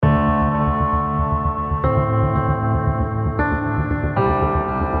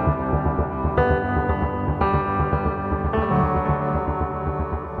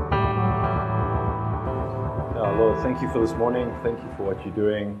thank you for this morning. Thank you for what you're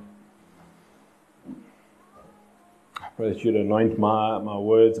doing. I pray that you'd anoint my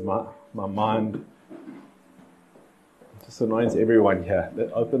words, my mind. Just anoint everyone here.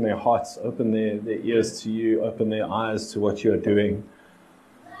 That open their hearts, open their ears to you, open their eyes to what you are doing.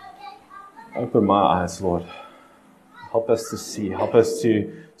 Open my eyes, Lord. Help us to see. Help us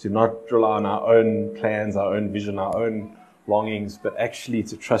to not rely on our own plans, our own vision, our own longings, but actually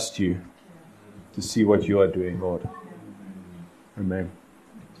to trust you, to see what you are doing, Lord. Amen.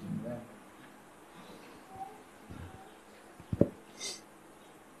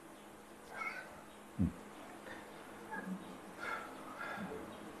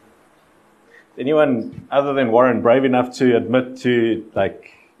 Anyone other than Warren brave enough to admit to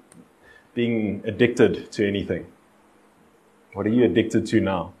being addicted to anything? What are you addicted to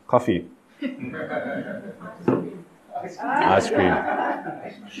now? Coffee? Ice cream.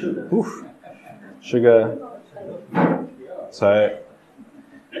 Oof. Sugar. So,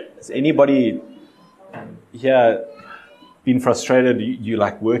 has anybody here been frustrated? You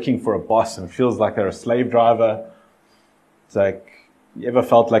like working for a boss and it feels like they're a slave driver? It's like, you ever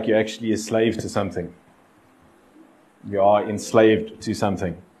felt like you're actually a slave to something? You are enslaved to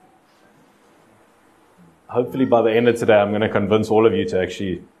something. Hopefully by the end of today, I'm going to convince all of you to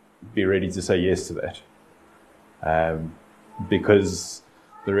actually be ready to say yes to that. Because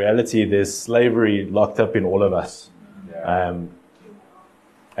the reality, there's slavery locked up in all of us.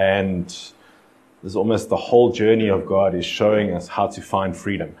 And there's almost the whole journey of God is showing us how to find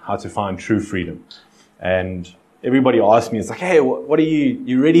freedom, how to find true freedom. And everybody asks me, it's like, hey, what are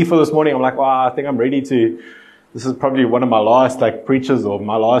you ready for this morning? I'm like, well, I think I'm ready to. This is probably one of my last preaches or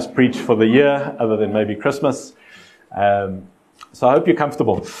my last preach for the year, other than maybe Christmas. So I hope you're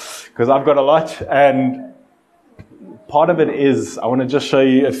comfortable, because I've got a lot. And part of it is, I want to just show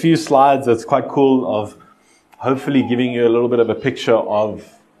you a few slides that's quite cool, of hopefully giving you a little bit of a picture of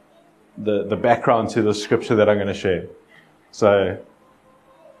the background to the scripture that I'm going to share. So,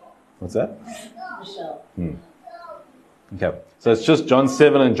 what's that? Michelle. Okay, so it's just John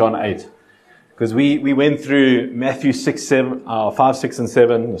 7 and John 8. Because we went through Matthew 5, 6, and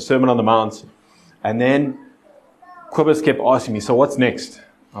 7, the Sermon on the Mount. And then Quibbers kept asking me, so what's next?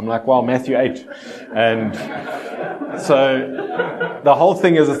 I'm like, well, Matthew 8. And so the whole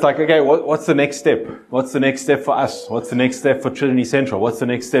thing is, it's like, okay, what's the next step? What's the next step for us? What's the next step for Trinity Central? What's the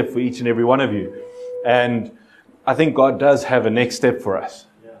next step for each and every one of you? And I think God does have a next step for us.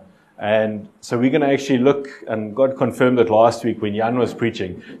 And so we're going to actually look, and God confirmed it last week when Jan was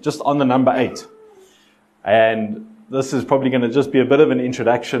preaching, just on the number 8. And this is probably going to just be a bit of an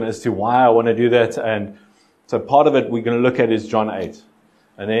introduction as to why I want to do that. And so part of it we're going to look at is John 8.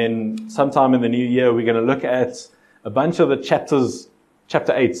 And then sometime in the new year, we're going to look at a bunch of the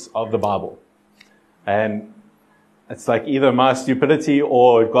chapter 8 of the Bible. And it's like either my stupidity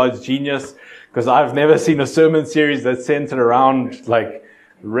or God's genius, because I've never seen a sermon series that's centered around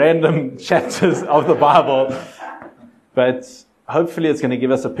random chapters of the Bible, but hopefully it's going to give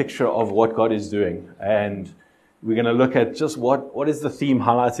us a picture of what God is doing. And we're going to look at just what is the theme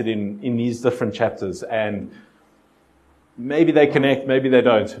highlighted in these different chapters. And maybe they connect, maybe they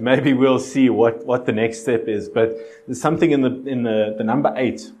don't. Maybe we'll see what the next step is. But there's something in the number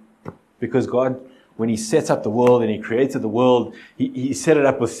 8, because God, when He set up the world and He created the world, He set it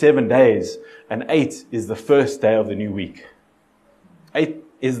up with 7 days, and 8 is the first day of the new week. 8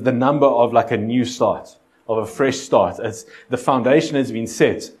 is the number of a new start, of a fresh start. It's the foundation has been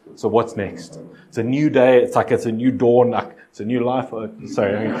set. So what's next? It's a new day. It's it's a new dawn. It's a new life.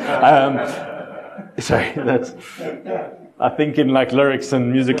 Sorry. That's, I think in lyrics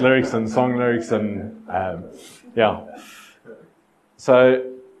and music lyrics and song lyrics and, yeah. So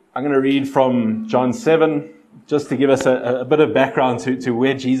I'm going to read from John 7, just to give us a bit of background to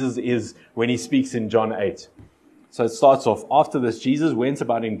where Jesus is when He speaks in John 8. So it starts off, after this, Jesus went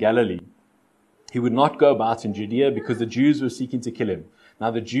about in Galilee. He would not go about in Judea because the Jews were seeking to kill Him.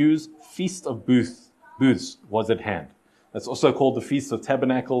 Now the Jews' Feast of Booths was at hand. That's also called the Feast of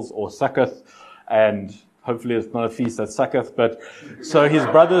Tabernacles or Succoth. And hopefully it's not a feast that sucketh. But so his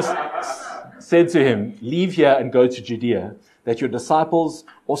brothers said to him, leave here and go to Judea, that your disciples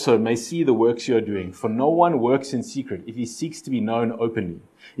also may see the works you are doing. For no one works in secret if he seeks to be known openly.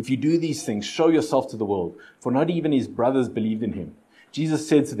 If you do these things, show yourself to the world. For not even his brothers believed in him. Jesus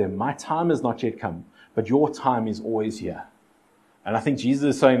said to them, my time has not yet come, but your time is always here. And I think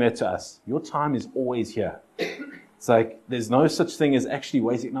Jesus is saying that to us. Your time is always here. It's like, there's no such thing as actually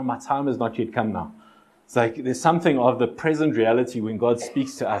waiting. No, my time has not yet come now. It's like, there's something of the present reality when God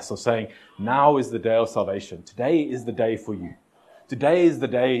speaks to us, or saying, now is the day of salvation. Today is the day for you. Today is the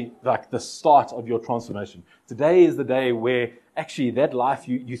day, like the start of your transformation. Today is the day where actually that life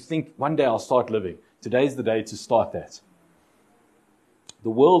you think one day I'll start living. Today's the day to start that. The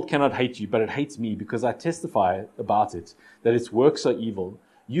world cannot hate you, but it hates me because I testify about it, that its works are evil.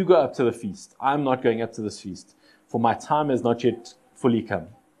 You go up to the feast. I am not going up to this feast, for my time has not yet fully come.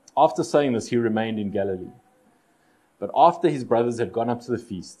 After saying this, he remained in Galilee. But after his brothers had gone up to the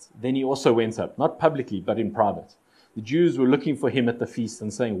feast, then he also went up, not publicly, but in private. The Jews were looking for him at the feast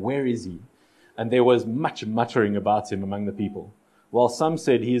and saying, "Where is he?" And there was much muttering about him among the people. While some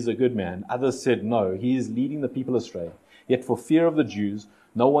said, "He is a good man," others said, "No, he is leading the people astray." Yet for fear of the Jews,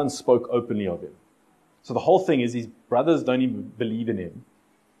 no one spoke openly of him. So the whole thing is his brothers don't even believe in him.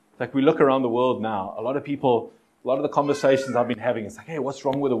 Like we look around the world now, a lot of the conversations I've been having, it's like, "Hey, what's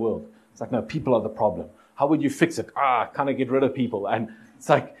wrong with the world?" It's like, "No, people are the problem. How would you fix it?" Kind of get rid of people. And it's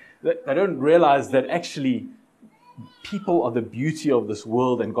like, they don't realize that actually people are the beauty of this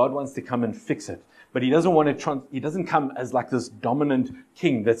world and God wants to come and fix it. But he doesn't want to, he doesn't come as like this dominant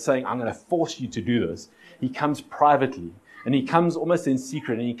king that's saying, "I'm going to force you to do this." He comes privately and he comes almost in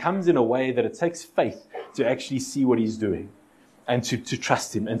secret and he comes in a way that it takes faith to actually see what he's doing and to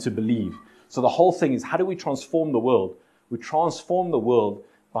trust him and to believe. So the whole thing is, how do we transform the world? We transform the world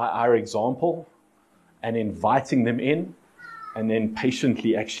by our example and inviting them in and then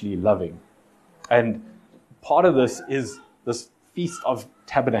patiently actually loving. And part of this is this Feast of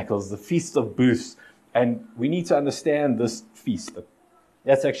Tabernacles, the Feast of Booths. And we need to understand this feast.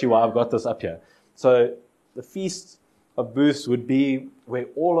 That's actually why I've got this up here. So the Feast of Booths would be where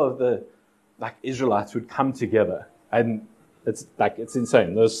all of the Israelites would come together. And it's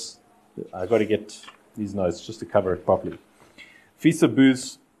insane. I've got to get these notes just to cover it properly. Feast of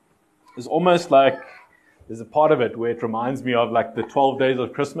Booths is almost like, there's a part of it where it reminds me of like the 12 days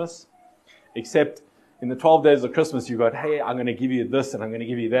of Christmas, except in the 12 days of Christmas, you got, "Hey, I'm going to give you this and I'm going to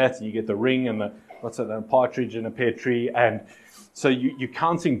give you that." And you get the ring and a partridge and a pear tree. And so you're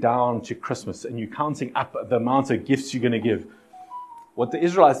counting down to Christmas and you're counting up the amount of gifts you're going to give. What the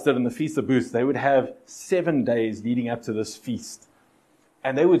Israelites did in the Feast of Booths, they would have 7 days leading up to this feast.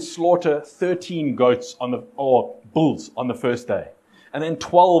 And they would slaughter 13 goats or bulls on the first day. And then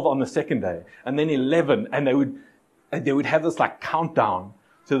 12 on the second day. And then 11. And they would have this like countdown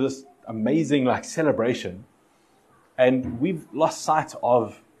to this amazing like celebration. And we've lost sight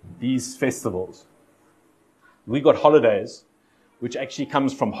of these festivals. We got holidays, which actually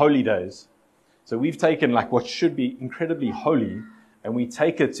comes from holy days. So we've taken like what should be incredibly holy, and we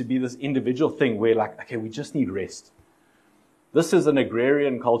take it to be this individual thing where like, okay, we just need rest. This is an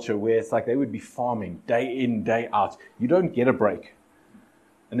agrarian culture where it's like they would be farming day in, day out. You don't get a break.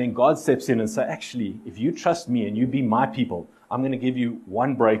 And then God steps in and says, "Actually, if you trust me and you be my people, I'm going to give you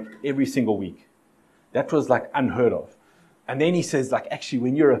one break every single week." That was like unheard of. And then he says, like, "Actually,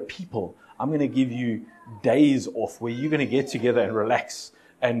 when you're a people, I'm going to give you days off where you're going to get together and relax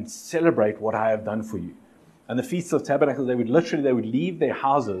and celebrate what I have done for you." And the Feast of Tabernacles, they would leave their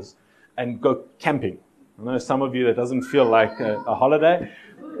houses and go camping. I know some of you that doesn't feel like a holiday,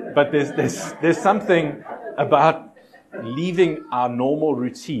 but there's something about leaving our normal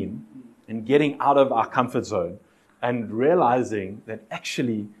routine and getting out of our comfort zone and realizing that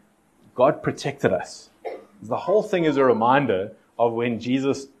actually God protected us. The whole thing is a reminder of when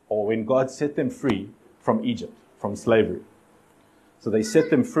God set them free from Egypt, from slavery. So they set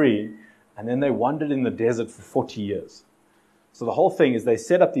them free, and then they wandered in the desert for 40 years. So the whole thing is they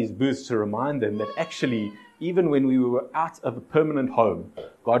set up these booths to remind them that actually, even when we were out of a permanent home,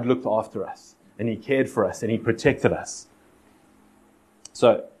 God looked after us, and He cared for us, and He protected us.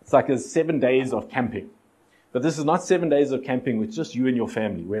 So it's like 7 days of camping. But this is not 7 days of camping with just you and your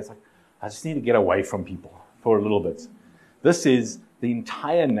family, where it's like, I just need to get away from people for a little bit. This is the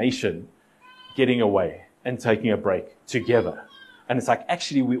entire nation getting away and taking a break together. And it's like,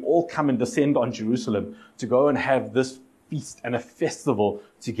 actually, we all come and descend on Jerusalem to go and have this feast and a festival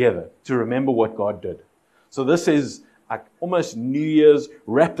together to remember what God did. So this is like almost New Year's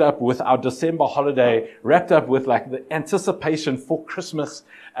wrapped up with our December holiday, wrapped up with like the anticipation for Christmas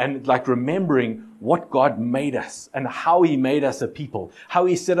and like remembering what God made us and how He made us a people, how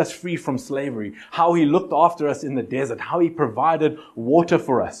He set us free from slavery, how He looked after us in the desert, how He provided water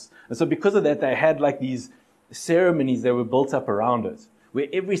for us. And so because of that, they had like these ceremonies that were built up around it, where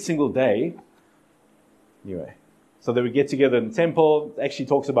every single day, anyway, so they would get together in the temple. It actually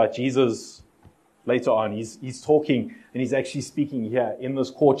talks about Jesus later on. He's talking and he's actually speaking here in this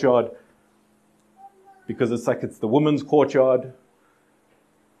courtyard, because it's the women's courtyard.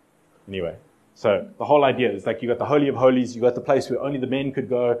 Anyway, so the whole idea is like you got the Holy of Holies, you got the place where only the men could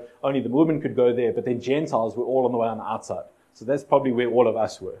go, only the women could go there, but then Gentiles were all on the way on the outside. So that's probably where all of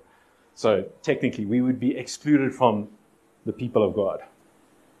us were. So technically, we would be excluded from the people of God,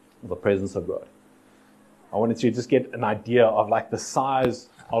 the presence of God. I wanted to just get an idea of like the size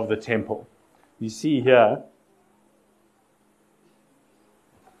of the temple. You see here,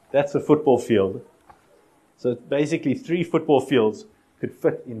 that's a football field. So basically 3 football fields could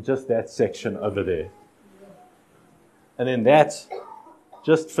fit in just that section over there. And then that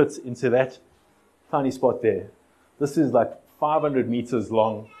just fits into that tiny spot there. This is like 500 meters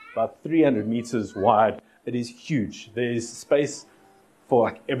long, about 300 meters wide. It is huge. There is space for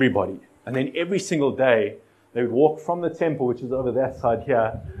like everybody. And then every single day, they would walk from the temple, which is over that side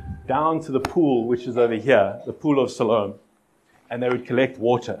here, down to the pool, which is over here, the pool of Siloam. And they would collect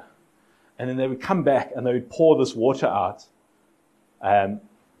water. And then they would come back and they would pour this water out. They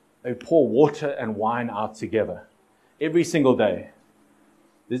would pour water and wine out together every single day.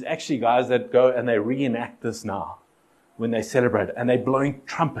 There's actually guys that go and they reenact this now when they celebrate it. And they're blowing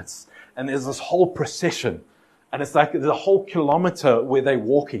trumpets. And there's this whole procession. And it's like there's a whole kilometer where they're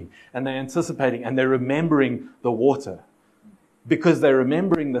walking and they're anticipating and they're remembering the water. Because they're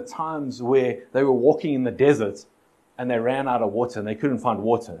remembering the times where they were walking in the desert and they ran out of water and they couldn't find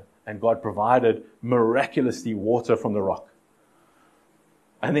water. And God provided miraculously water from the rock.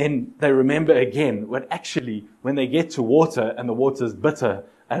 And then they remember again, when they get to water and the water is bitter,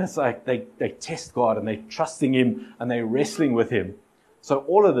 and it's like they test God and they're trusting Him and they're wrestling with Him. So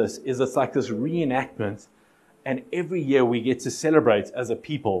all of this it's like this reenactment. And every year we get to celebrate as a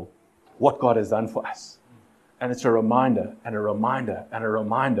people what God has done for us. And it's a reminder and a reminder and a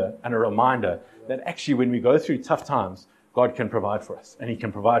reminder and a reminder that actually when we go through tough times, God can provide for us, and He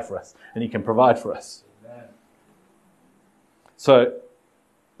can provide for us, and He can provide for us. Amen. So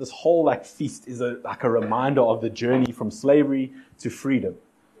this whole like feast is like a reminder of the journey from slavery to freedom.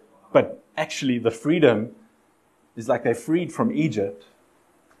 But actually the freedom is like they're freed from Egypt,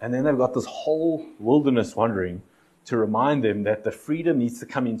 and then they've got this whole wilderness wandering to remind them that the freedom needs to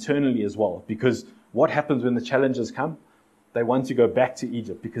come internally as well. Because what happens when the challenges come? They want to go back to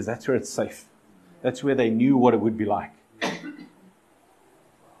Egypt because that's where it's safe. That's where they knew what it would be like.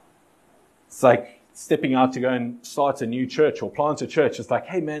 It's like stepping out to go and start a new church or plant a church. It's like,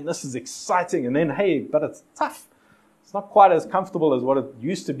 hey man, this is exciting. And then, hey, but it's tough. It's not quite as comfortable as what it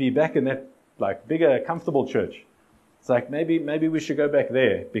used to be back in that like bigger, comfortable church. It's like, maybe we should go back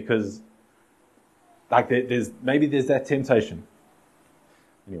there because like there's that temptation.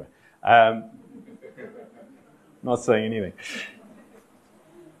 Anyway, not saying anything.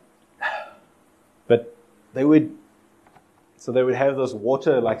 But they would have this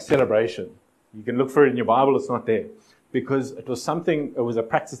water like celebration. You can look for it in your Bible, it's not there. Because it was a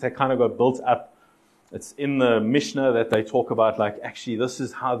practice that kind of got built up. It's in the Mishnah that they talk about, like, actually, this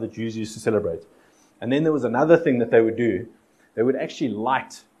is how the Jews used to celebrate. And then there was another thing that they would do. They would actually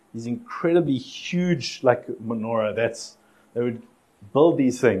light these incredibly huge, like, menorah. They would build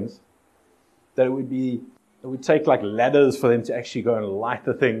these things. It would take, like, ladders for them to actually go and light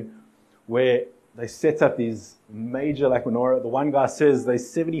the thing, where they set up these major, like, menorah. The one guy says they're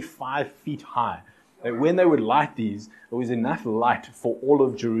 75 feet high. That when they would light these, there was enough light for all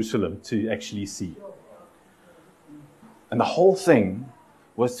of Jerusalem to actually see. And the whole thing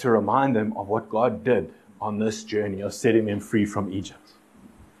was to remind them of what God did on this journey of setting them free from Egypt.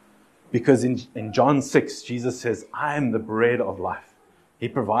 Because in John 6, Jesus says, I am the bread of life. He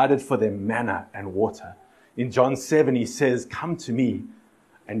provided for them manna and water. In John 7, He says, come to me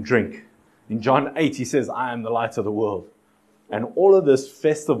and drink. In John 8, He says, I am the light of the world. And all of this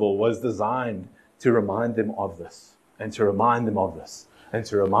festival was designed to remind them of this, and to remind them of this, and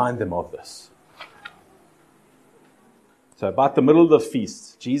to remind them of this. So about the middle of the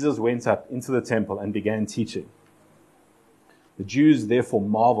feast, Jesus went up into the temple and began teaching. The Jews therefore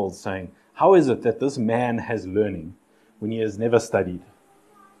marveled, saying, how is it that this man has learning when he has never studied?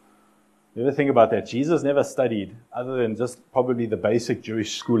 You ever think about that? Jesus never studied other than just probably the basic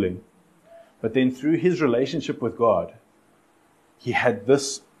Jewish schooling. But then through His relationship with God, He had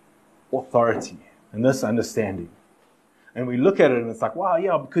this authority and this understanding. And we look at it and it's like, wow,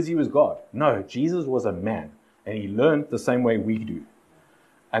 yeah, because He was God. No, Jesus was a man. And He learned the same way we do.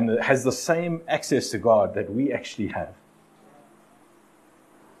 And has the same access to God that we actually have.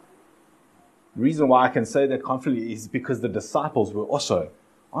 The reason why I can say that confidently is because the disciples were also,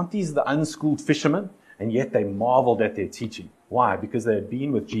 aren't these the unschooled fishermen? And yet they marveled at their teaching. Why? Because they had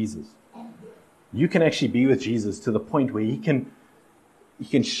been with Jesus. You can actually be with Jesus to the point where He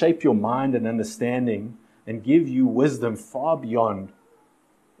can shape your mind and understanding and give you wisdom far beyond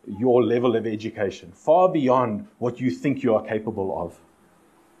your level of education, far beyond what you think you are capable of.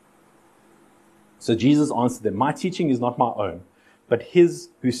 So Jesus answered them, my teaching is not my own, but his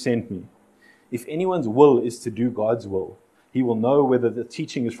who sent me. If anyone's will is to do God's will, he will know whether the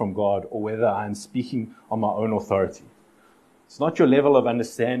teaching is from God or whether I am speaking on my own authority. It's not your level of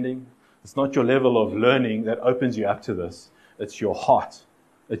understanding. It's not your level of learning that opens you up to this. It's your heart.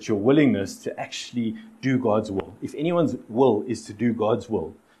 It's your willingness to actually do God's will. If anyone's will is to do God's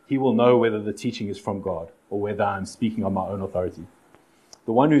will, he will know whether the teaching is from God or whether I'm speaking on my own authority.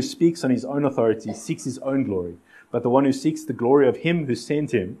 The one who speaks on his own authority seeks his own glory, but the one who seeks the glory of him who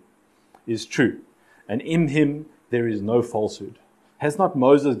sent him is true, and in him there is no falsehood. Has not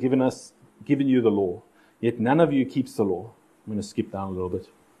Moses given you the law? Yet none of you keeps the law. I'm going to skip down a little bit.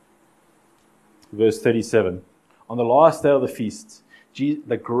 Verse 37. On the last day of the feast,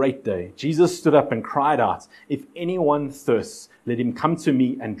 the great day, Jesus stood up and cried out, if anyone thirsts, let him come to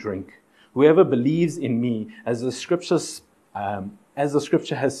me and drink. Whoever believes in me, as the scripture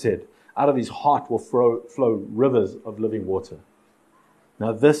has said, out of his heart will flow rivers of living water.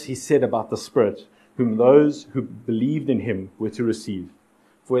 Now this he said about the Spirit, whom those who believed in him were to receive.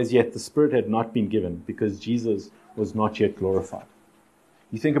 For as yet the Spirit had not been given, because Jesus was not yet glorified.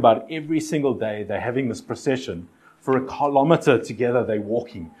 You think about it, every single day they're having this procession. For a kilometer together they're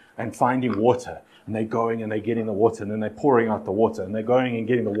walking and finding water. And they're going and they're getting the water, and then they're pouring out the water, and they're going and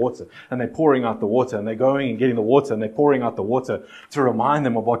getting the water, and they're pouring out the water, and they're going and getting the water, and they're pouring out the water to remind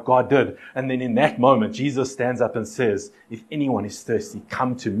them of what God did. And then in that moment, Jesus stands up and says, if anyone is thirsty,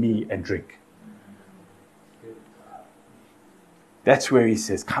 come to me and drink. That's where he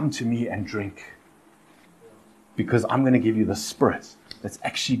says, come to me and drink. Because I'm going to give you the Spirit that's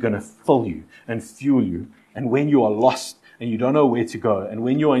actually going to fill you and fuel you. And when you are lost and you don't know where to go, and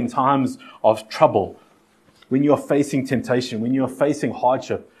when you're in times of trouble, when you're facing temptation, when you're facing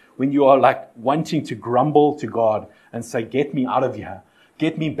hardship, when you are like wanting to grumble to God and say, get me out of here,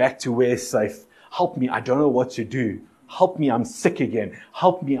 get me back to where it's safe, help me, I don't know what to do, help me, I'm sick again,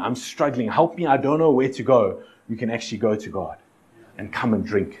 help me, I'm struggling, help me, I don't know where to go, you can actually go to God and come and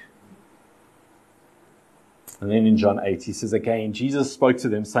drink. And then in John 8, he says again, Jesus spoke to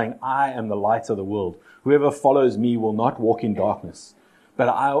them saying, I am the light of the world. Whoever follows me will not walk in darkness,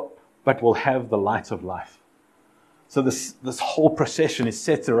 but will have the light of life. So this whole procession is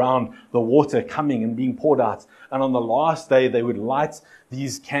set around the water coming and being poured out. And on the last day, they would light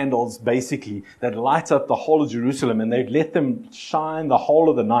these candles, basically, that light up the whole of Jerusalem, and they'd let them shine the whole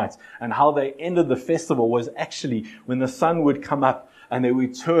of the night. And how they ended the festival was actually when the sun would come up, and they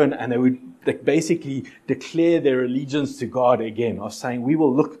would turn and they would basically declare their allegiance to God again, of saying, we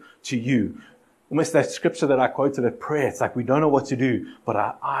will look to you. Almost that scripture that I quoted at prayer. It's like we don't know what to do, but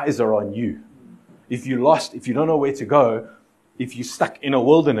our eyes are on you. If you're lost, if you don't know where to go, if you're stuck in a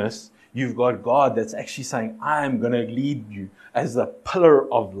wilderness, you've got God that's actually saying, I am going to lead you as a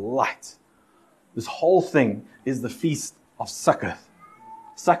pillar of light. This whole thing is the feast of Succoth.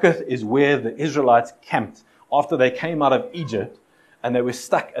 Succoth is where the Israelites camped after they came out of Egypt and they were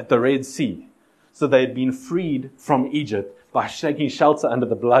stuck at the Red Sea. So they had been freed from Egypt by taking shelter under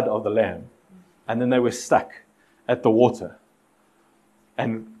the blood of the Lamb. And then they were stuck at the water.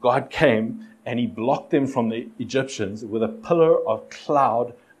 And God came and he blocked them from the Egyptians with a pillar of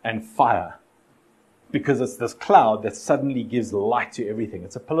cloud and fire. Because it's this cloud that suddenly gives light to everything.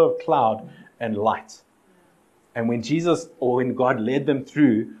 It's a pillar of cloud and light. And when God led them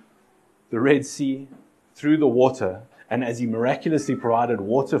through the Red Sea, through the water, and as he miraculously provided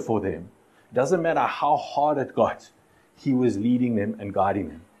water for them, it doesn't matter how hard it got, he was leading them and guiding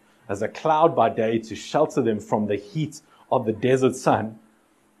them. As a cloud by day to shelter them from the heat of the desert sun,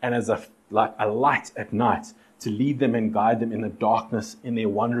 and as a light at night to lead them and guide them in the darkness in their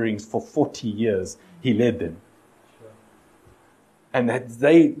wanderings for 40 years, he led them. And that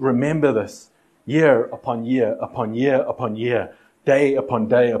they remember this year upon year upon year upon year, day upon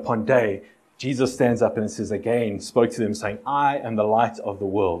day upon day. Jesus stands up and says again, spoke to them saying, I am the light of the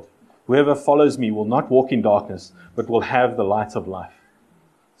world. Whoever follows me will not walk in darkness, but will have the light of life.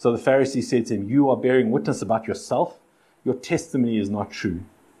 So the Pharisees said to him, you are bearing witness about yourself. Your testimony is not true.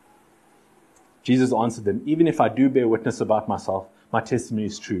 Jesus answered them, even if I do bear witness about myself, my testimony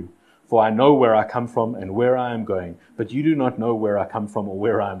is true. For I know where I come from and where I am going, but you do not know where I come from or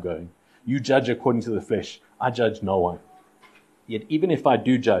where I am going. You judge according to the flesh. I judge no one. Yet even if I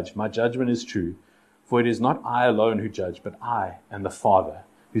do judge, my judgment is true. For it is not I alone who judge, but I and the Father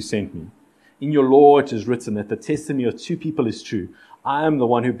who sent me. In your law it is written that the testimony of two people is true. I am the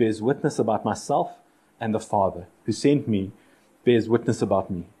one who bears witness about myself, and the Father who sent me bears witness about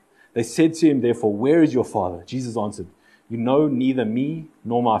me. They said to him, therefore, where is your Father? Jesus answered, you know neither me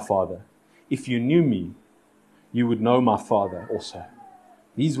nor my Father. If you knew me, you would know my Father also.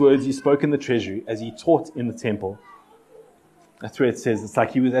 These words he spoke in the treasury as he taught in the temple. That's where it says, it's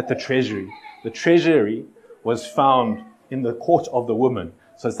like he was at the treasury. The treasury was found in the court of the woman.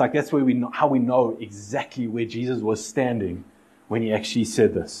 So it's like that's where we know, how we know exactly where Jesus was standing when he actually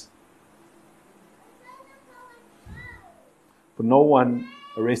said this. For no one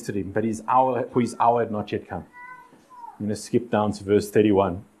arrested him, but for his hour had not yet come. I'm going to skip down to verse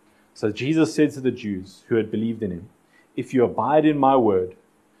 31. So Jesus said to the Jews who had believed in him, if you abide in my word,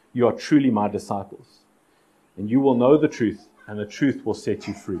 you are truly my disciples, and you will know the truth, and the truth will set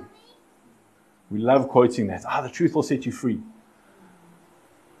you free. We love quoting that. The truth will set you free.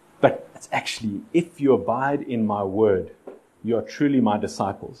 But it's actually, if you abide in my word, you are truly my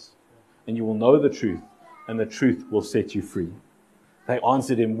disciples, and you will know the truth, and the truth will set you free. They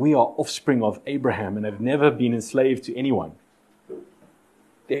answered him, we are offspring of Abraham and have never been enslaved to anyone.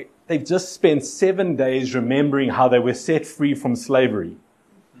 They've just spent 7 days remembering how they were set free from slavery.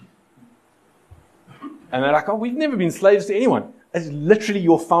 And they're like, we've never been slaves to anyone. It's literally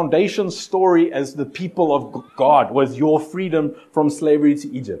your foundation story as the people of God was your freedom from slavery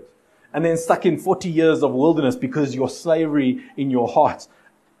to Egypt. And then stuck in 40 years of wilderness because your slavery in your heart.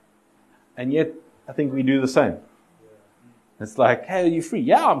 And yet, I think we do the same. It's like, hey, are you free?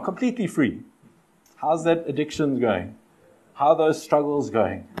 Yeah, I'm completely free. How's that addiction going? How are those struggles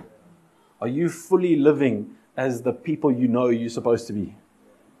going? Are you fully living as the people you know you're supposed to be?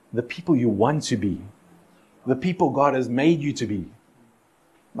 The people you want to be? The people God has made you to be?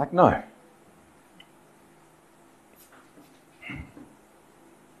 Like, no.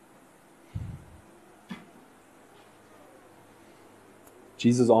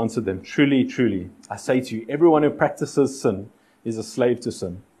 Jesus answered them, truly, truly, I say to you, everyone who practices sin is a slave to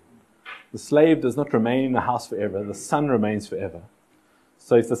sin. The slave does not remain in the house forever. The son remains forever.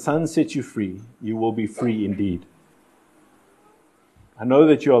 So if the son sets you free, you will be free indeed. I know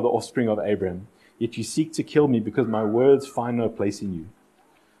that you are the offspring of Abraham, yet you seek to kill me because my words find no place in you.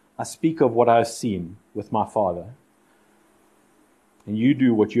 I speak of what I have seen with my father, and you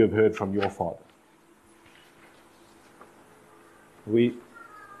do what you have heard from your father. We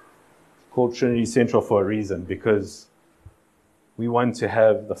called Trinity Central for a reason, because we want to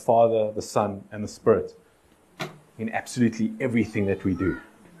have the Father, the Son, and the Spirit in absolutely everything that we do.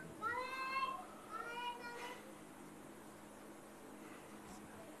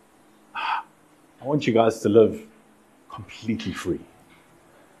 I want you guys to live completely free.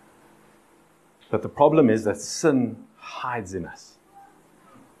 But the problem is that sin hides in us.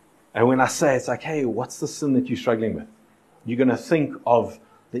 And when I say it's like, hey, what's the sin that you're struggling with? You're going to think of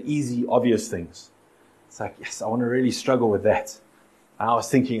the easy, obvious things. It's like, yes, I want to really struggle with that. And I was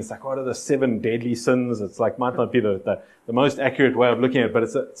thinking, it's like, what are the 7 deadly sins? It's like, might not be the most accurate way of looking at it, but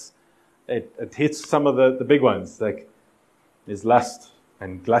it hits some of the big ones. Like, there's lust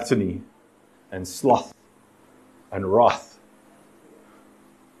and gluttony and sloth and wrath.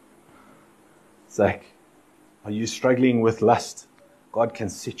 It's like, are you struggling with lust? God can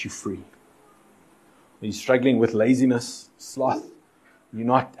set you free. Are you struggling with laziness, sloth? You're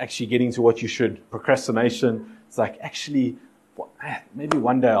not actually getting to what you should. Procrastination. It's like, actually, maybe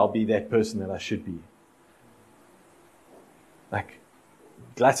one day I'll be that person that I should be. Like,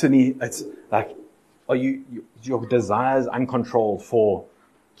 gluttony, it's like, are your desires uncontrolled for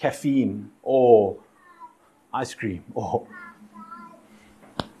caffeine or ice cream? Or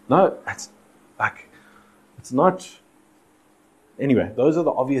no, it's like, it's not. Anyway, those are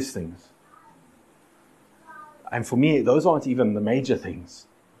the obvious things. And for me, those aren't even the major things.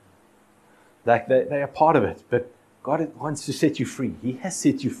 Like, they are part of it. But God wants to set you free. He has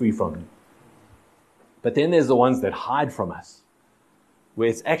set you free from them. But then there's the ones that hide from us, where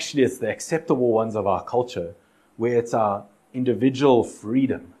it's the acceptable ones of our culture, where it's our individual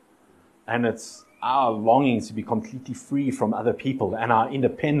freedom, and it's our longing to be completely free from other people, and our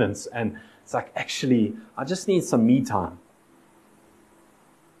independence. And it's like, actually, I just need some me time.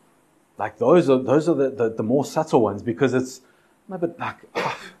 Like, those are the more subtle ones, because it's no, but like,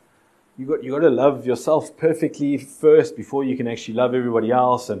 you got to love yourself perfectly first before you can actually love everybody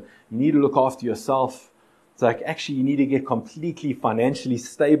else, and you need to look after yourself. It's like, actually, you need to get completely financially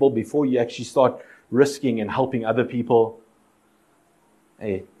stable before you actually start risking and helping other people.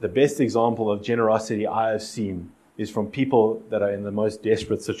 Hey, the best example of generosity I have seen is from people that are in the most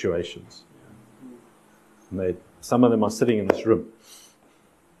desperate situations. And some of them are sitting in this room.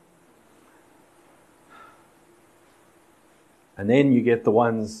 And then you get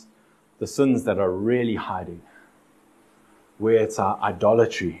the sins that are really hiding, where it's our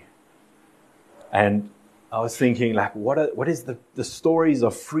idolatry. And I was thinking, like, what is the stories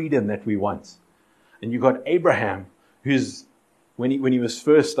of freedom that we want? And you got Abraham, who's when he was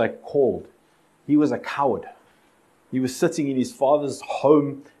first called, he was a coward. He was sitting in his father's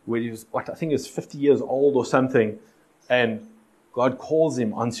home where he was, I think he was 50 years old or something, and God calls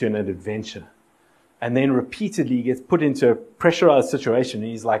him onto an adventure. And then repeatedly he gets put into a pressurized situation, and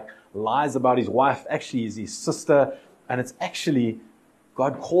he's lies about his wife, actually is his sister, and it's actually,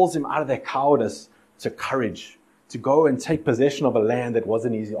 God calls him out of that cowardice to courage, to go and take possession of a land that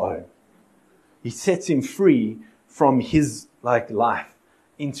wasn't his own. He sets him free from his life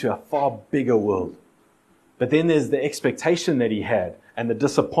into a far bigger world. But then there's the expectation that he had and the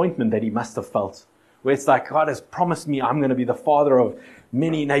disappointment that he must have felt, where it's God has promised me I'm going to be the father of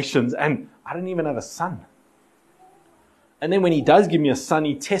many nations, and I don't even have a son. And then when he does give me a son,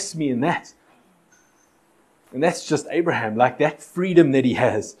 he tests me in that. And that's just Abraham, that freedom that he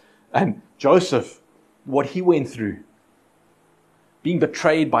has. And Joseph, what he went through, being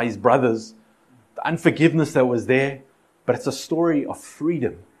betrayed by his brothers, the unforgiveness that was there, but it's a story of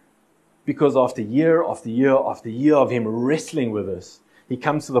freedom. Because after year after year after year of him wrestling with this, he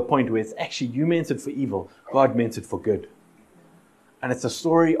comes to the point where it's actually, you meant it for evil, God meant it for good. And it's a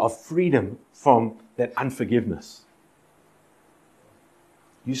story of freedom from that unforgiveness.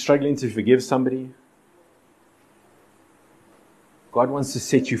 You struggling to forgive somebody? God wants to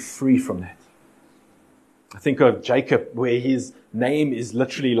set you free from that. I think of Jacob, where his name is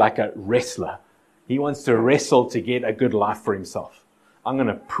literally like a wrestler. He wants to wrestle to get a good life for himself. I'm going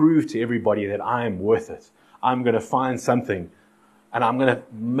to prove to everybody that I am worth it. I'm going to find something, and I'm going to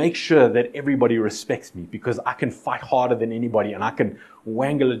make sure that everybody respects me because I can fight harder than anybody and I can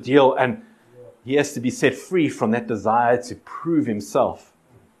wangle a deal. And he has to be set free from that desire to prove himself,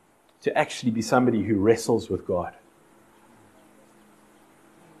 to actually be somebody who wrestles with God.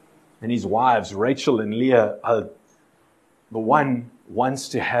 And his wives, Rachel and Leah, are the one wants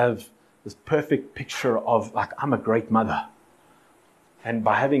to have this perfect picture of I'm a great mother. And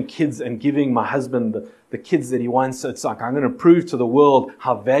by having kids and giving my husband the kids that he wants, it's I'm going to prove to the world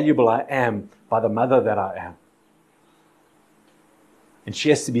how valuable I am by the mother that I am. And she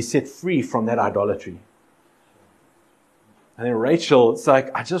has to be set free from that idolatry. And then Rachel, it's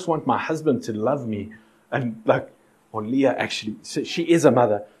I just want my husband to love me. And or Leah actually, so she is a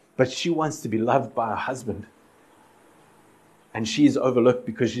mother, but she wants to be loved by her husband. And she is overlooked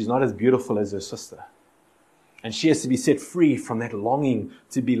because she's not as beautiful as her sister. And she has to be set free from that longing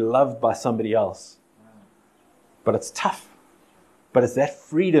to be loved by somebody else. But it's tough. But it's that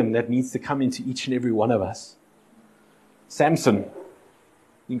freedom that needs to come into each and every one of us. Samson,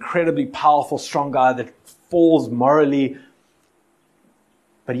 incredibly powerful, strong guy that falls morally.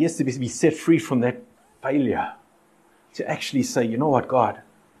 But he has to be set free from that failure. To actually say, you know what, God,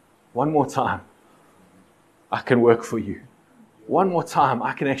 one more time, I can work for you. One more time,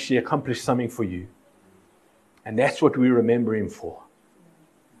 I can actually accomplish something for you. And that's what we remember him for.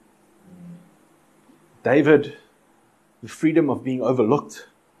 David, the freedom of being overlooked.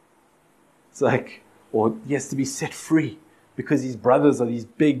 It's or he has to be set free because his brothers are these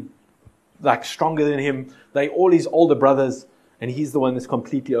big, stronger than him. They all his older brothers, and he's the one that's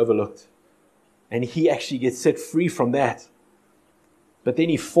completely overlooked. And he actually gets set free from that. But then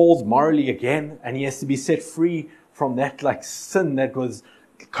he falls morally again, and he has to be set free from that sin that was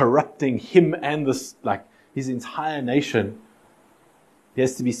corrupting him and this his entire nation. He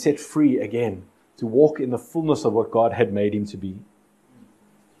has to be set free again to walk in the fullness of what God had made him to be.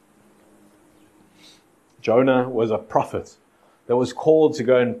 Jonah was a prophet that was called to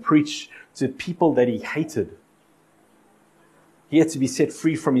go and preach to people that he hated. He had to be set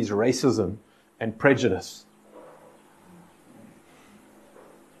free from his racism and prejudice.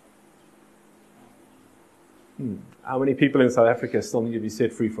 How many people in South Africa still need to be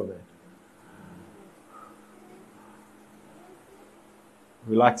set free from that?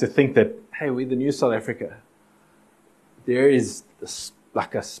 We like to think that, hey, we're the new South Africa. There is a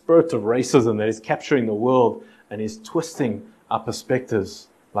spirit of racism that is capturing the world and is twisting our perspectives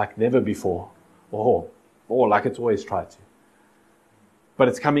like never before, or like it's always tried to. But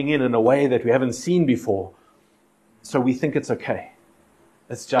it's coming in a way that we haven't seen before, so we think it's okay.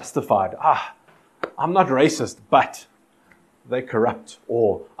 It's justified. I'm not racist, but they corrupt.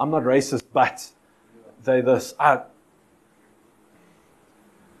 Or I'm not racist, but they this.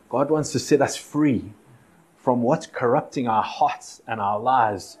 God wants to set us free from what's corrupting our hearts and our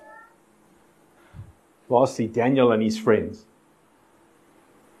lives. Lastly, Daniel and his friends.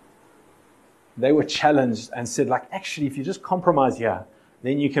 They were challenged and said, actually, if you just compromise here,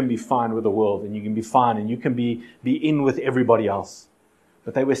 then you can be fine with the world, and you can be fine, and you can be in with everybody else.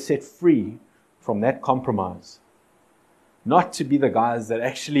 But they were set free from that compromise. Not to be the guys that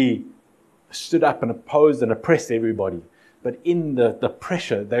actually stood up and opposed and oppressed everybody, But in the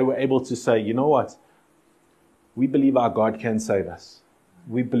pressure, they were able to say, you know what? We believe our God can save us.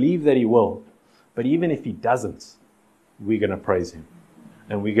 We believe that He will. But even if He doesn't, we're going to praise Him.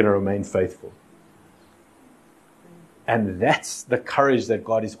 And we're going to remain faithful. And that's the courage that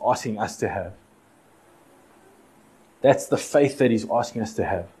God is asking us to have. That's the faith that He's asking us to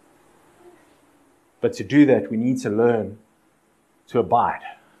have. But to do that, we need to learn to abide.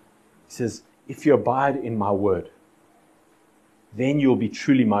 He says, if you abide in my word, then you'll be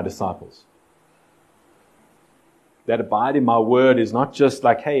truly my disciples. That abide in my word is not just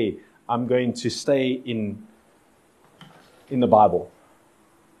like, hey, I'm going to stay in the Bible.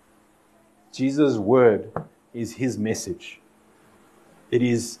 Jesus' word is His message. It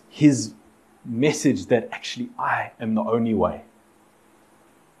is His message that actually I am the only way.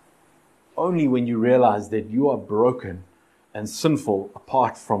 Only when you realize that you are broken and sinful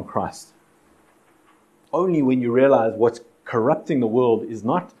apart from Christ. Only when you realize what's corrupting the world is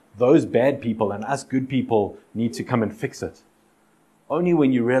not those bad people and us good people need to come and fix it. Only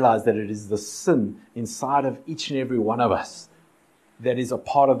when you realize that it is the sin inside of each and every one of us that is a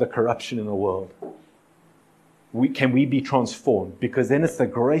part of the corruption in the world. Can we be transformed? Because then it's the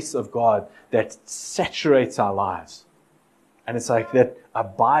grace of God that saturates our lives. And it's like that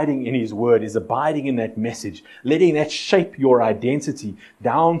abiding in His word is abiding in that message, letting that shape your identity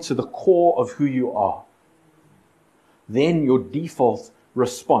down to the core of who you are. Then your default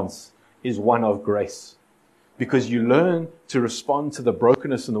response is one of grace. Because you learn to respond to the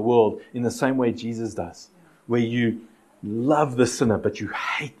brokenness in the world in the same way Jesus does. Where you love the sinner, but you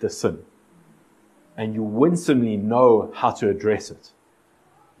hate the sin. And you winsomely know how to address it.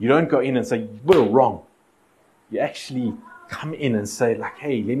 You don't go in and say, we're wrong. You actually come in and say, like,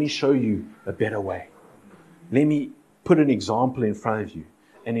 hey, let me show you a better way. Let me put an example in front of you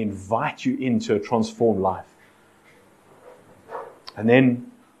and invite you into a transformed life. And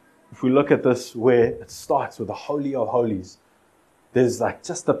then, if we look at this where it starts with the Holy of Holies, there's like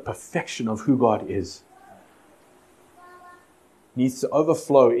just the perfection of who God is. It needs to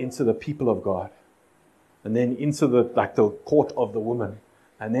overflow into the people of God. And then into the court of the woman.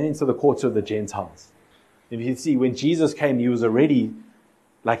 And then into the courts of the Gentiles. If you see, when Jesus came, He was already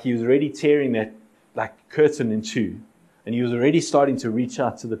tearing that curtain in two. And He was already starting to reach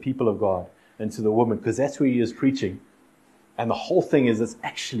out to the people of God and to the woman, because that's where He is preaching. And the whole thing is that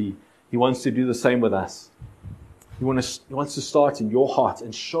actually He wants to do the same with us. He wants to start in your heart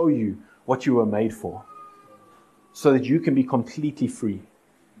and show you what you were made for, so that you can be completely free,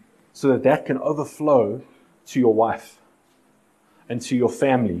 so that can overflow to your wife and to your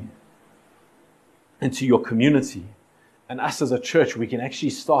family and to your community. And us as a church, we can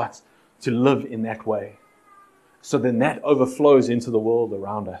actually start to live in that way. So then that overflows into the world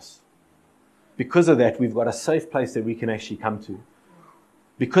around us. Because of that, we've got a safe place that we can actually come to.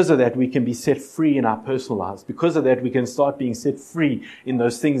 Because of that, we can be set free in our personal lives. Because of that, we can start being set free in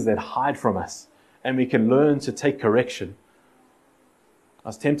those things that hide from us. And we can learn to take correction. I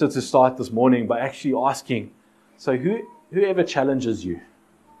was tempted to start this morning by actually asking, so whoever challenges you,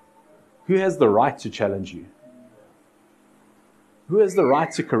 who has the right to challenge you? Who has the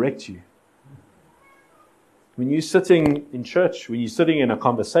right to correct you? When you're sitting in church, when you're sitting in a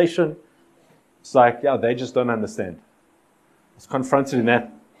conversation, it's like, yeah, they just don't understand. I was confronted in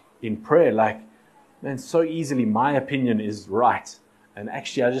that in prayer, like, man, so easily my opinion is right. And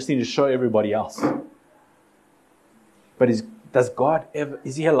actually, I just need to show everybody else. But does God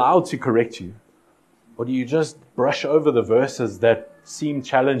is He allowed to correct you? Or do you just brush over the verses that seem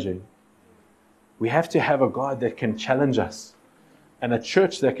challenging? We have to have a God that can challenge us, and a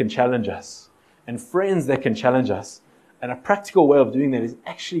church that can challenge us, and friends that can challenge us. And a practical way of doing that is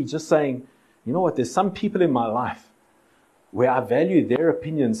actually just saying, you know what, there's some people in my life where I value their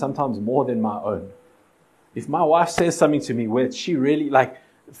opinion sometimes more than my own. If my wife says something to me where she really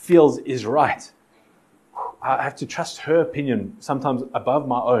feels is right, I have to trust her opinion sometimes above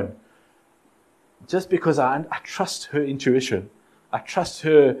my own. Just because I trust her intuition. I trust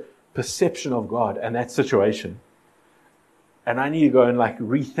her perception of God and that situation. And I need to go and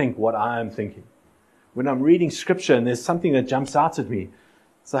rethink what I am thinking. When I'm reading scripture and there's something that jumps out at me,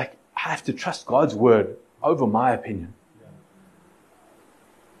 it's like I have to trust God's word over my opinion.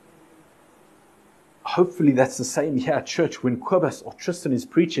 Hopefully that's the same here at church. When Kobus or Tristan is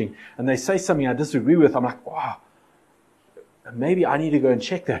preaching and they say something I disagree with, I'm like, wow, maybe I need to go and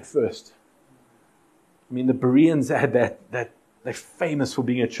check that first. I mean, the Bereans had that they're famous for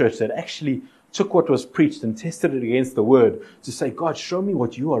being a church that actually took what was preached and tested it against the word to say, God, show me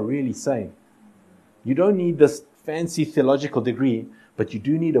what you are really saying. You don't need this fancy theological degree, but you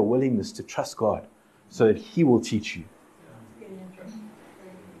do need a willingness to trust God so that He will teach you.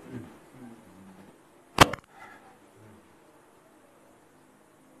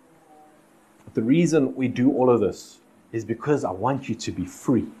 But the reason we do all of this is because I want you to be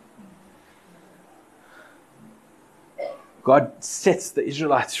free. God sets the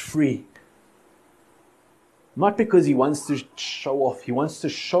Israelites free. Not because He wants to show off. He wants to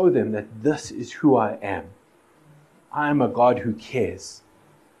show them that this is who I am. I am a God who cares.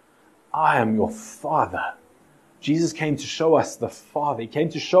 I am your Father. Jesus came to show us the Father. He came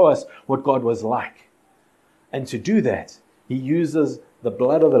to show us what God was like. And to do that, He uses the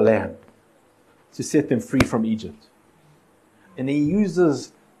blood of the Lamb to set them free from Egypt. And He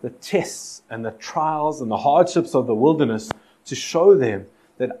uses the tests and the trials and the hardships of the wilderness to show them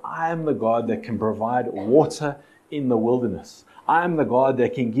that I am the God that can provide water in the wilderness. I am the God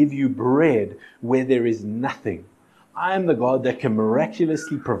that can give you bread where there is nothing. I am the God that can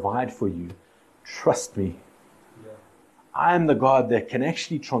miraculously provide for you. Trust me. I am the God that can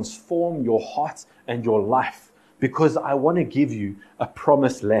actually transform your heart and your life, because I want to give you a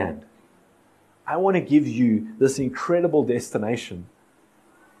promised land. I want to give you this incredible destination.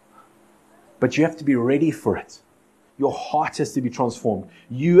 But you have to be ready for it. Your heart has to be transformed.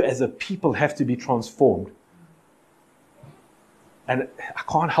 You as a people have to be transformed. And I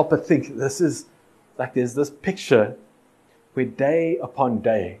can't help but think this is like there's this picture where day upon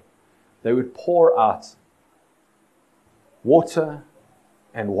day they would pour out water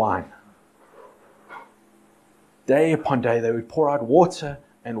and wine. Day upon day they would pour out water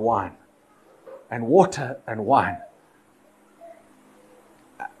and wine. And water and wine.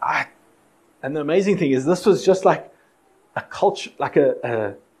 And the amazing thing is this was just like a culture, like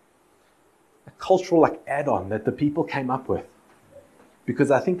a cultural like add-on that the people came up with.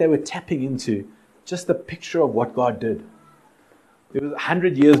 Because I think they were tapping into just the picture of what God did. It was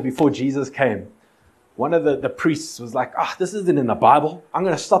 100 years before Jesus came. One of the priests was like, this isn't in the Bible. I'm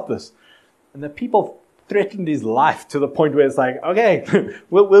going to stop this. And the people threatened his life to the point where it's like, okay,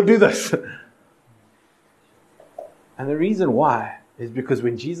 we'll do this. And the reason why is because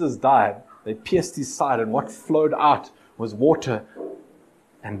when Jesus died, they pierced his side, and what flowed out was water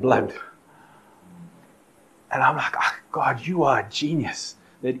and blood. And I'm like, God, you are a genius.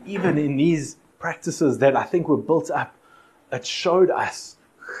 That even in these practices that I think were built up, it showed us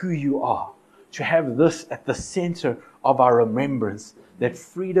who you are. To have this at the center of our remembrance, that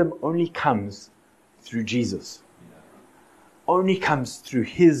freedom only comes through Jesus. Only comes through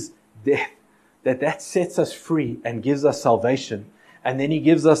His death. That sets us free and gives us salvation. And then He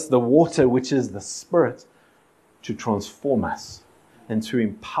gives us the water, which is the Spirit, to transform us and to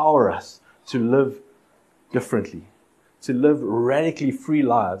empower us to live differently, to live radically free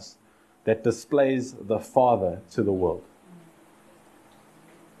lives that displays the Father to the world.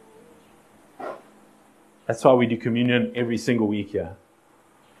 That's why we do communion every single week here.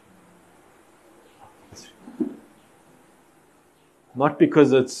 Not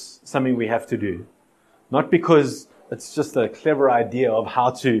because it's something we have to do. Not because it's just a clever idea of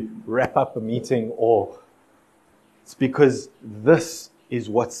how to wrap up a meeting, or it's because this is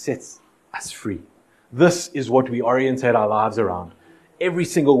what sets us free. This is what we orientate our lives around. Every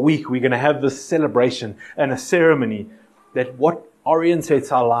single week we're going to have this celebration and a ceremony that what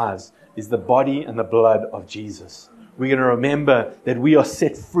orientates our lives is the body and the blood of Jesus. We're going to remember that we are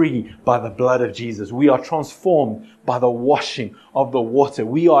set free by the blood of Jesus. We are transformed by the washing of the water.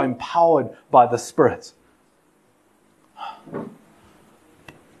 We are empowered by the Spirit.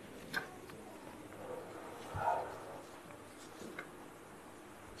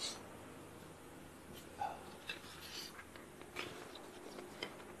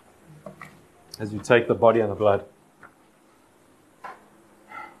 As you take the body and the blood,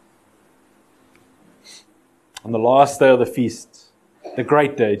 on the last day of the feast, the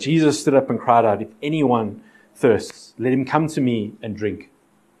great day, Jesus stood up and cried out, "If anyone thirsts, let him come to me and drink.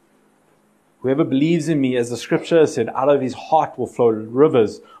 Whoever believes in me, as the scripture has said, out of his heart will flow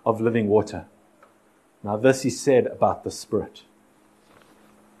rivers of living water." Now this He said about the Spirit.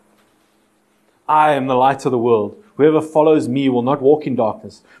 "I am the light of the world. Whoever follows me will not walk in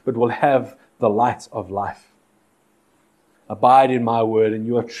darkness, but will have the light of life. Abide in my word, and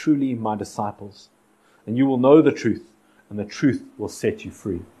you are truly my disciples. And you will know the truth, and the truth will set you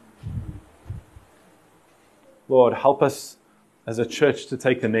free." Lord, help us as a church to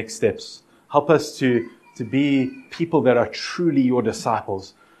take the next steps. Help us to be people that are truly your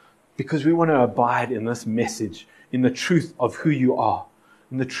disciples, because we want to abide in this message, in the truth of who you are,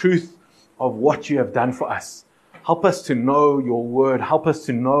 in the truth of what you have done for us. Help us to know your word. Help us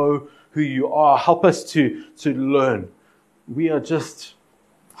to know who you are. Help us to learn. We are just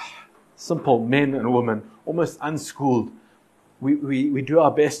simple men and women, almost unschooled. We do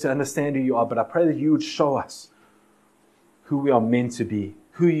our best to understand who you are, but I pray that you would show us who we are meant to be,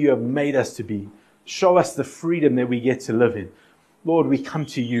 who you have made us to be. Show us the freedom that we get to live in. Lord, we come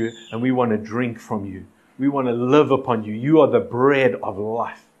to you and we want to drink from you. We want to live upon you. You are the bread of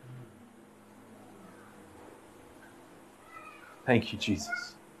life. Thank you,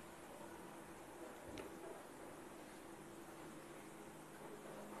 Jesus.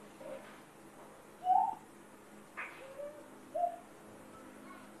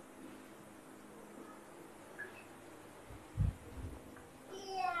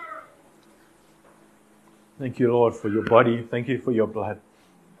 Thank you, Lord, for your body. Thank you for your blood.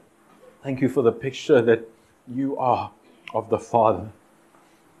 Thank you for the picture that you are of the Father.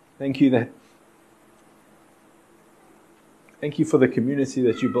 Thank you for the community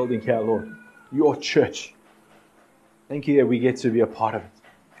that you're building here, Lord. Your church. Thank you that we get to be a part of it.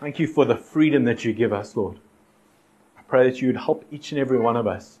 Thank you for the freedom that you give us, Lord. I pray that you would help each and every one of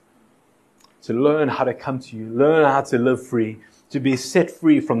us to learn how to come to you, learn how to live free, to be set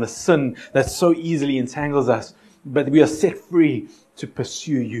free from the sin that so easily entangles us. But we are set free to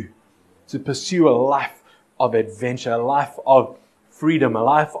pursue you, to pursue a life of adventure, a life of freedom, a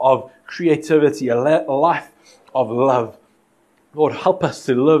life of creativity, a life of love. Lord, help us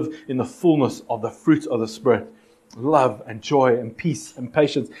to live in the fullness of the fruit of the Spirit. Love and joy and peace and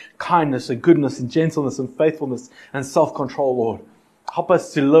patience, kindness and goodness and gentleness and faithfulness and self-control, Lord. Help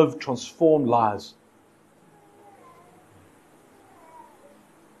us to live transformed lives.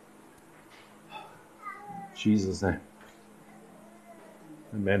 In Jesus' name.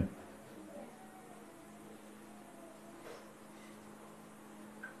 Amen.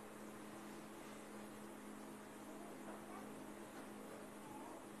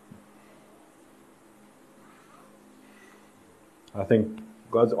 I think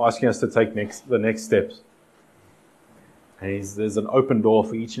God's asking us to take the next steps. And there's an open door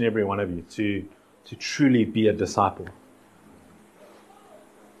for each and every one of you to truly be a disciple.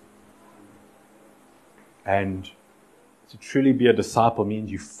 And to truly be a disciple means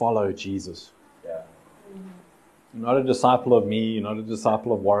you follow Jesus. Yeah. You're not a disciple of me, you're not a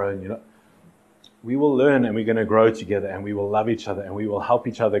disciple of Warren. We will learn and we're going to grow together and we will love each other and we will help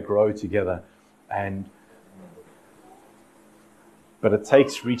each other grow together. But it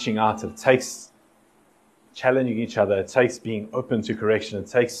takes reaching out, it takes challenging each other, it takes being open to correction, it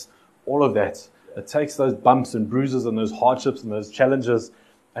takes all of that. It takes those bumps and bruises and those hardships and those challenges,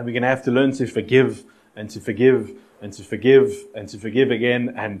 and we're going to have to learn to forgive and to forgive and to forgive and to forgive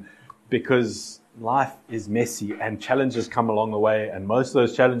again, and because life is messy and challenges come along the way, and most of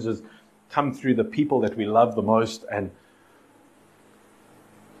those challenges come through the people that we love the most.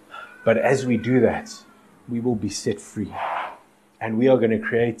 But as we do that, we will be set free. And we are going to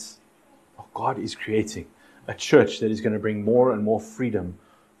create, God is creating, a church that is going to bring more and more freedom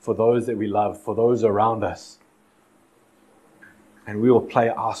for those that we love, for those around us. And we will play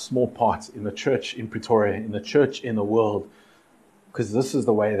our small part in the church in Pretoria, in the church in the world, because this is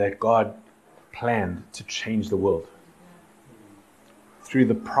the way that God planned to change the world. Through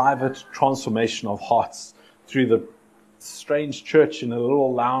the private transformation of hearts, through the strange church in a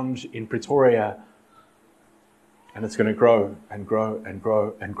little lounge in Pretoria. And it's going to grow and grow and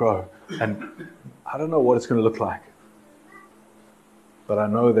grow and grow. And I don't know what it's going to look like. But I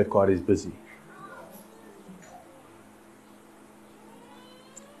know that God is busy.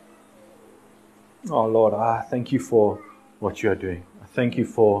 Oh Lord, I thank you for what you are doing. I thank you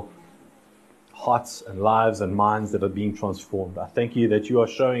for hearts and lives and minds that are being transformed. I thank you that you are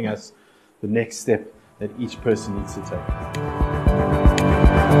showing us the next step that each person needs to take.